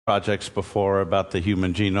projects before about the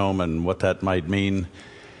human genome and what that might mean,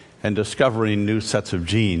 and discovering new sets of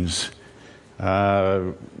genes.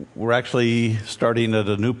 We're actually starting at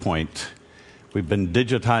a new point. We've been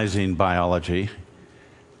digitizing biology,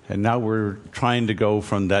 and now we're trying to go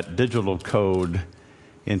from that digital code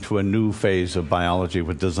into a new phase of biology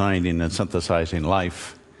with designing and synthesizing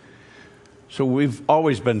life. So we've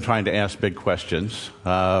always been trying to ask big questions.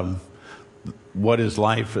 What is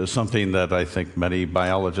life is something that I think many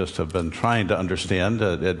biologists have been trying to understand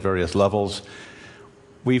at various levels.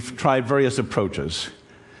 We've tried various approaches,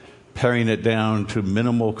 paring it down to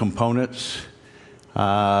minimal components.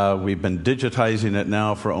 We've been digitizing it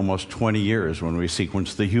now for almost 20 years. When we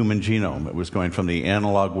sequenced the human genome, it was going from the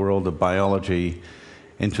analog world of biology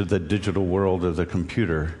into the digital world of the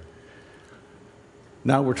computer.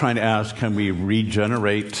 Now we're trying to ask, can we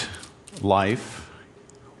regenerate life,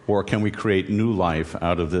 or can we create new life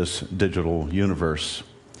out of this digital universe?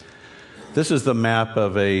 This is the map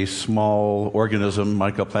of a small organism,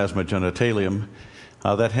 Mycoplasma genitalium,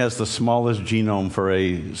 that has the smallest genome for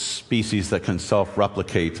a species that can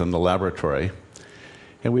self-replicate in the laboratory.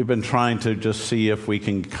 And we've been trying to just see if we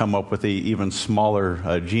can come up with an even smaller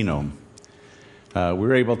genome. We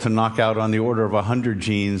were able to knock out on the order of 100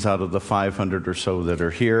 genes out of the 500 or so that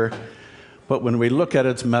are here. But when we look at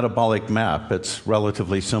its metabolic map, it's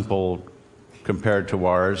relatively simple compared to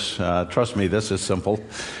ours. Trust me, this is simple.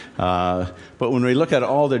 But when we look at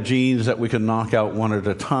all the genes that we can knock out one at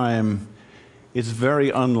a time, it's very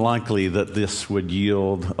unlikely that this would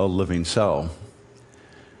yield a living cell.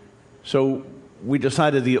 So we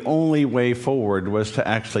decided the only way forward was to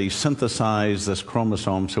actually synthesize this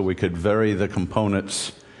chromosome so we could vary the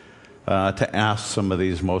components to ask some of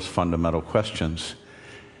these most fundamental questions.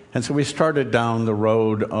 And so we started down the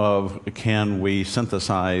road of, can we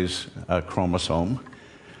synthesize a chromosome?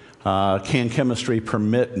 Can chemistry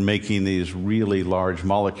permit making these really large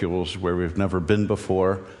molecules where we've never been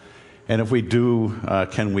before? And if we do,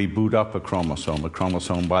 can we boot up a chromosome? A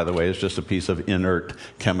chromosome, by the way, is just a piece of inert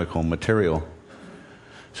chemical material.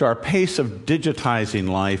 So our pace of digitizing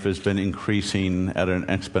life has been increasing at an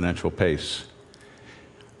exponential pace.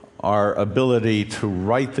 Our ability to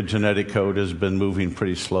write the genetic code has been moving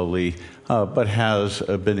pretty slowly, but has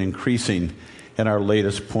been increasing. And our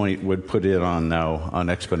latest point would put it on now an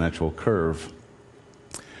exponential curve.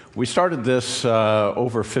 We started this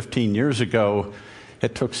over 15 years ago.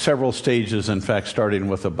 It took several stages, in fact, starting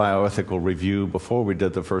with a bioethical review before we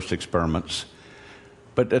did the first experiments.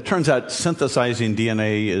 But it turns out synthesizing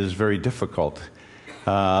DNA is very difficult.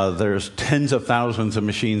 There's tens of thousands of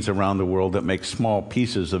machines around the world that make small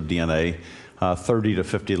pieces of DNA, 30 to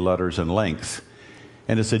 50 letters in length.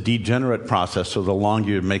 And it's a degenerate process, so the longer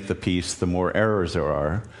you make the piece, the more errors there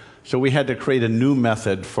are. So we had to create a new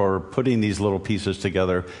method for putting these little pieces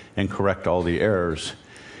together and correct all the errors.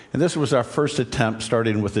 And this was our first attempt,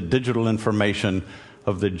 starting with the digital information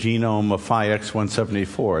of the genome of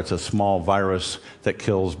Phi-X174. It's a small virus that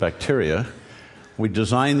kills bacteria. We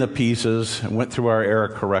designed the pieces, went through our error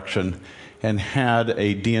correction, and had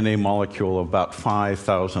a DNA molecule of about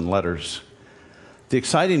 5,000 letters. The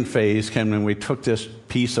exciting phase came when we took this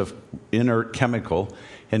piece of inert chemical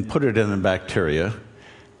and put it in the bacteria.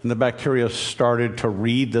 And the bacteria started to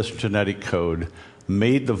read this genetic code,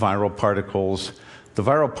 made the viral particles. The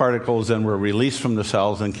viral particles then were released from the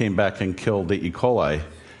cells and came back and killed the E. coli.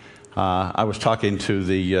 I was talking to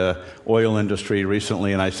the oil industry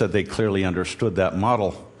recently, and I said they clearly understood that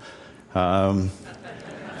model.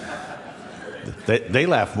 They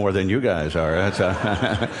laugh more than you guys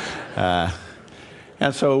are.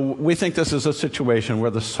 And so we think this is a situation where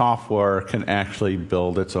the software can actually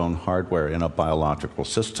build its own hardware in a biological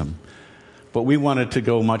system. But we wanted to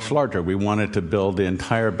go much larger. We wanted to build the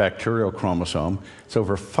entire bacterial chromosome. It's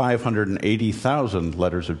over 580,000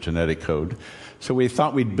 letters of genetic code. So we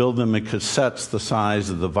thought we'd build them in cassettes the size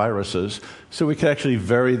of the viruses, so we could actually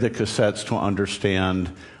vary the cassettes to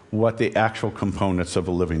understand what the actual components of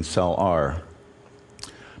a living cell are.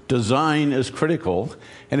 Design is critical,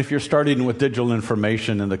 and if you're starting with digital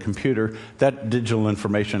information in the computer, that digital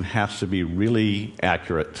information has to be really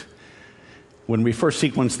accurate. When we first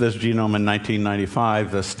sequenced this genome in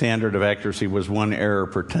 1995, the standard of accuracy was 1 error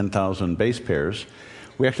per 10,000 base pairs.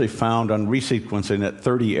 We actually found on resequencing it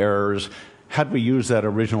 30 errors. Had we used that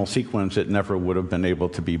original sequence, it never would have been able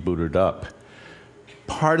to be booted up.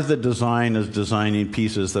 Part of the design is designing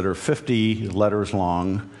pieces that are 50 letters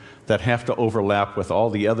long that have to overlap with all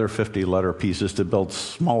the other 50-letter pieces to build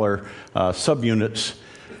smaller subunits.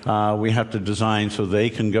 We have to design so they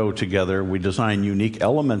can go together. We design unique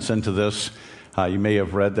elements into this. You may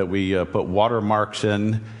have read that we put watermarks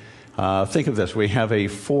in Think of this. We have a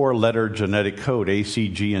 4-letter genetic code, A, C,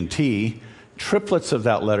 G, and T. Triplets of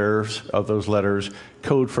those letters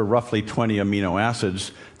code for roughly 20 amino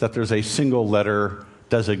acids, that there's a single letter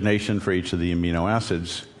designation for each of the amino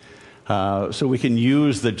acids. So we can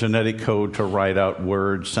use the genetic code to write out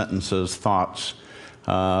words, sentences, thoughts.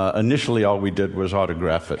 Initially, all we did was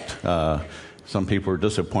autograph it. Some people were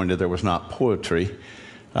disappointed there was not poetry.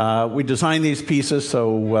 We designed these pieces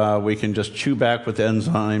so we can just chew back with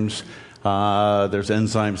enzymes. There's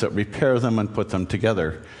enzymes that repair them and put them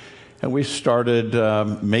together. And we started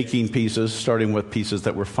making pieces, starting with pieces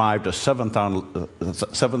that were 5,000 to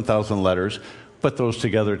 7,000 letters, put those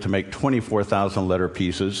together to make 24,000 letter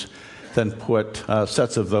pieces, then put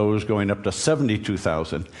sets of those going up to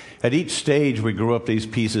 72,000. At each stage, we grew up these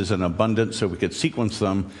pieces in abundance so we could sequence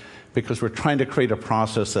them, because we're trying to create a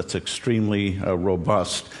process that's extremely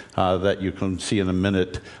robust that you can see in a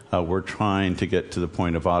minute. We're trying to get to the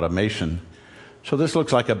point of automation. So this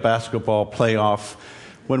looks like a basketball playoff.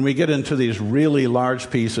 When we get into these really large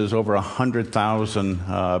pieces, over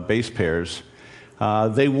 100,000 base pairs,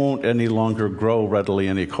 they won't any longer grow readily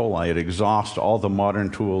in E. coli. It exhausts all the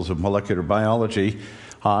modern tools of molecular biology,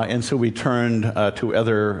 and so we turned to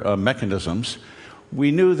other mechanisms.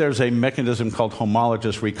 We knew there's a mechanism called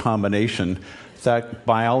homologous recombination that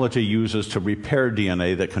biology uses to repair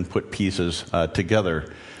DNA that can put pieces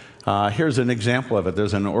together. Here's an example of it.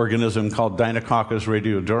 There's an organism called Deinococcus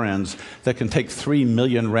radiodurans that can take 3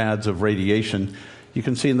 million rads of radiation. You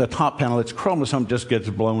can see in the top panel, its chromosome just gets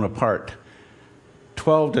blown apart.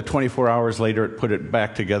 12 to 24 hours later, it put it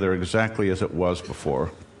back together exactly as it was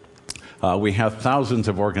before. We have thousands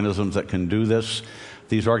of organisms that can do this.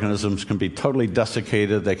 These organisms can be totally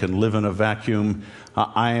desiccated. They can live in a vacuum.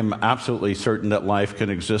 I am absolutely certain that life can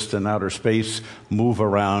exist in outer space, move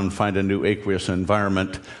around, find a new aqueous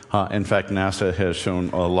environment. In fact, NASA has shown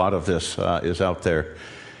a lot of this is out there.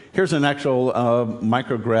 Here's an actual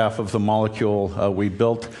micrograph of the molecule we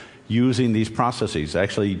built using these processes,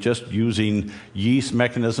 actually just using yeast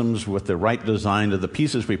mechanisms with the right design of the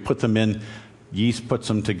pieces. We put them in. Yeast puts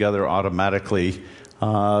them together automatically.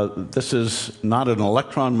 This is not an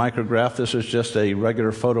electron micrograph. This is just a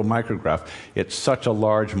regular photomicrograph. It's such a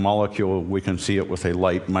large molecule, we can see it with a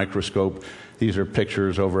light microscope. These are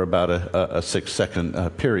pictures over about a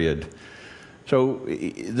 6-second period. So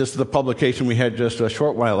this is the publication we had just a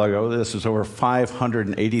short while ago. This is over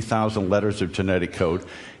 580,000 letters of genetic code.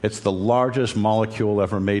 It's the largest molecule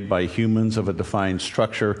ever made by humans of a defined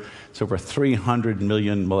structure. It's over 300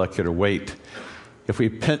 million molecular weight. If we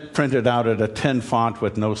print it out at a 10 font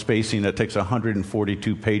with no spacing, it takes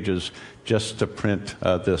 142 pages just to print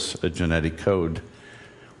this genetic code.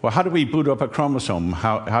 Well, how do we boot up a chromosome?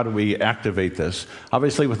 How do we activate this?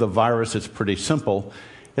 Obviously, with a virus, it's pretty simple.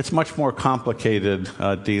 It's much more complicated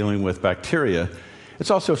dealing with bacteria.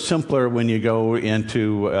 It's also simpler when you go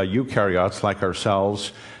into eukaryotes like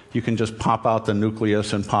ourselves. You can just pop out the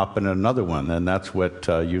nucleus and pop in another one, and that's what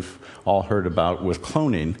you've all heard about with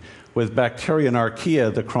cloning. With bacteria and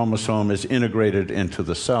archaea, the chromosome is integrated into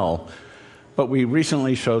the cell. But we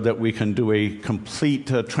recently showed that we can do a complete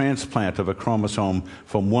transplant of a chromosome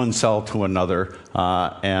from one cell to another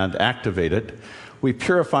and activate it. We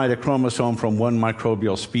purified a chromosome from one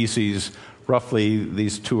microbial species. Roughly,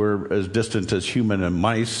 these two are as distant as human and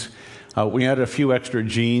mice. We added a few extra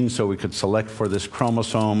genes so we could select for this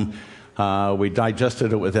chromosome. We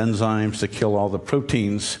digested it with enzymes to kill all the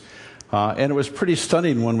proteins. And it was pretty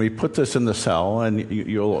stunning when we put this in the cell, and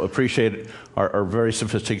you'll appreciate our very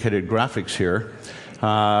sophisticated graphics here.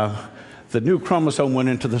 The new chromosome went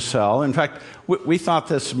into the cell. In fact, we thought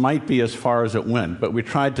this might be as far as it went, but we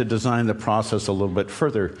tried to design the process a little bit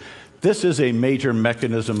further. This is a major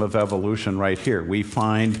mechanism of evolution right here. We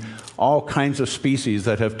find all kinds of species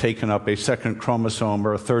that have taken up a second chromosome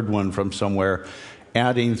or a third one from somewhere,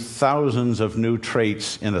 adding thousands of new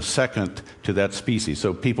traits in a second to that species.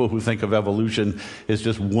 So people who think of evolution as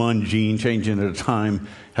just one gene changing at a time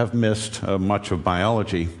have missed much of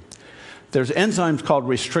biology. There's enzymes called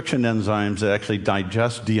restriction enzymes that actually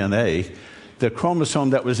digest DNA. The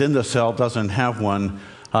chromosome that was in the cell doesn't have one.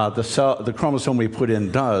 The chromosome we put in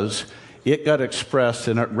does. It got expressed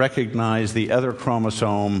and it recognized the other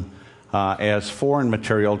chromosome as foreign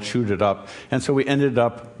material, chewed it up, and so we ended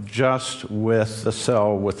up just with the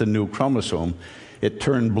cell with the new chromosome. It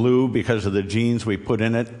turned blue because of the genes we put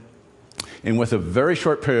in it, and with a very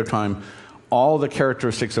short period of time, all the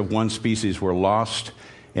characteristics of one species were lost,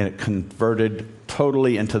 and it converted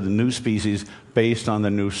totally into the new species based on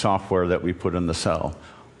the new software that we put in the cell.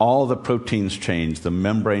 All the proteins changed, the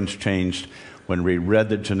membranes changed. When we read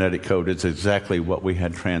the genetic code, it's exactly what we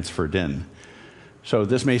had transferred in. So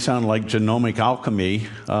this may sound like genomic alchemy,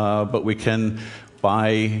 but we can,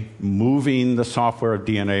 by moving the software of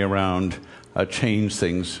DNA around, change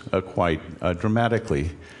things quite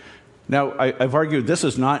dramatically. Now, I've argued this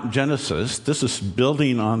is not Genesis. This is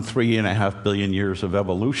building on 3.5 billion years of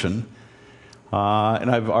evolution.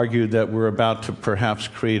 And I've argued that we're about to perhaps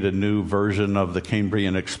create a new version of the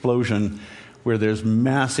Cambrian explosion where there's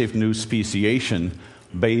massive new speciation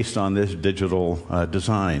based on this digital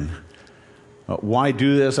design. Why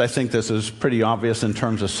do this? I think this is pretty obvious in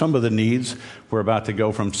terms of some of the needs. We're about to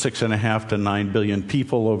go from 6.5 to 9 billion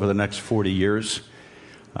people over the next 40 years.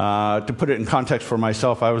 To put it in context for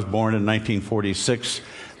myself, I was born in 1946.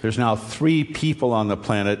 There's now 3 people on the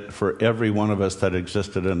planet for every one of us that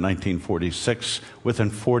existed in 1946. Within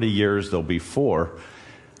 40 years, there'll be 4.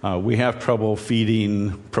 We have trouble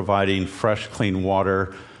feeding, providing fresh, clean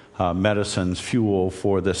water, medicines, fuel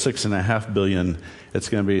for the 6.5 billion. It's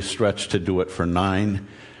going to be stretched to do it for 9.